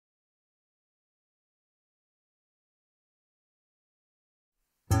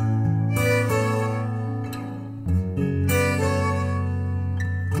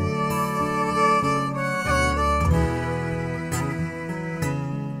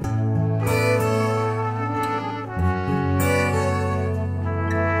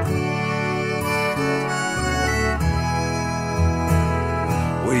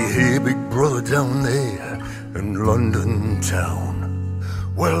down there in London town.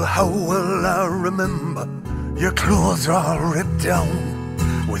 Well, how well I remember your clothes all ripped down,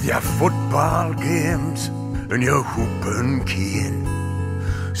 with your football games and your hooping cane.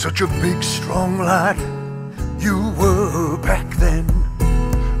 Such a big, strong lad you were back then.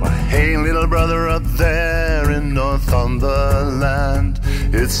 Well, hey, little brother up there in Northumberland,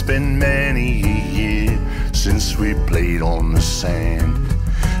 it's been many a year since we played on the sand.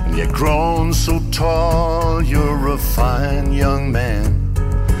 And you've grown so tall, you're a fine young man,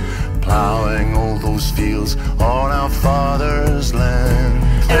 plowing all those fields on our father's land.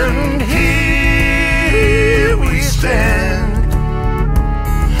 And here we stand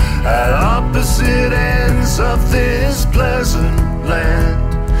at opposite ends of this pleasant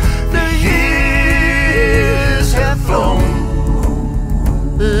land. The years have flown,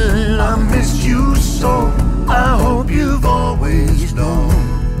 and I miss you so. I hope you've always known.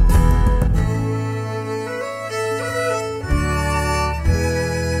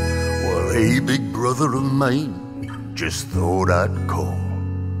 Well, hey, big brother of mine, just thought I'd call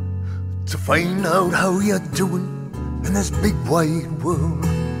to find out how you're doing in this big wide world,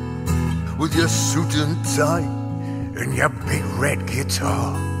 with your suit and tie and your big red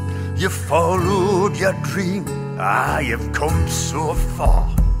guitar. You followed your dream, you've come so far.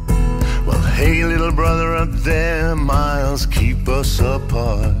 Well, hey, little brother up there, miles keep us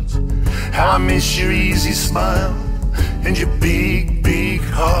apart. How I miss your easy smile and your big, big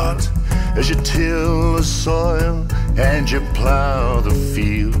heart, as you till the soil and you plow the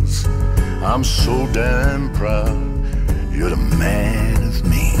fields. I'm so damn proud you're the man of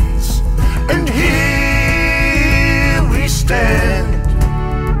means. And here we stand,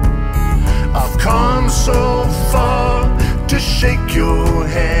 I've come so far to shake your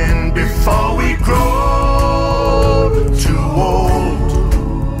hand before we grow too old.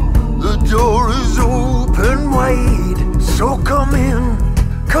 The door is open wide, so come in,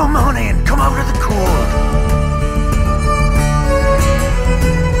 come on in, come out of the cold.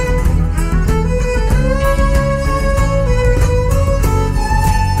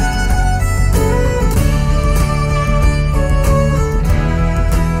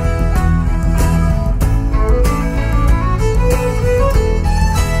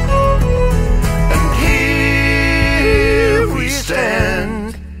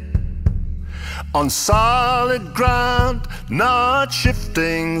 On solid ground, not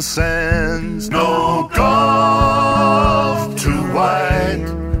shifting sands. No gulf too wide,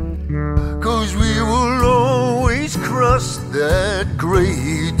 'cause we will always cross that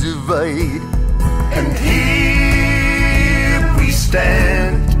great divide. And here we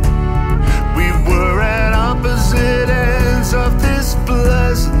stand, we were at opposite ends of this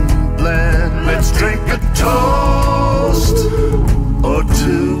pleasant land. Let's drink a toast or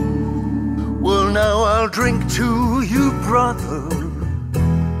two. Well, now I'll drink to you, brother.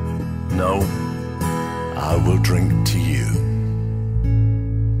 No, I will drink to you.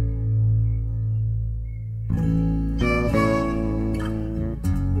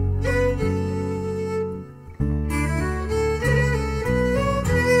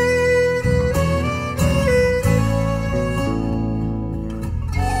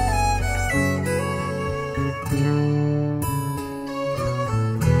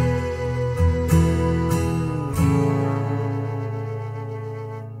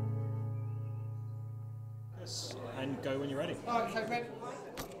 And go when you're ready. Okay, ready.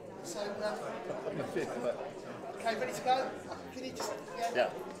 So, okay, ready to go? Can you just, Yeah.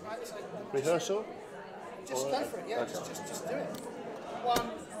 Right, so, Rehearsal? just go for it, yeah, Okay. just do it. 1,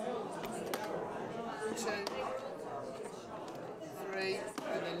 2, 3,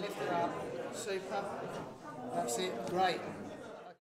 and then lift it up. Super. That's it, great.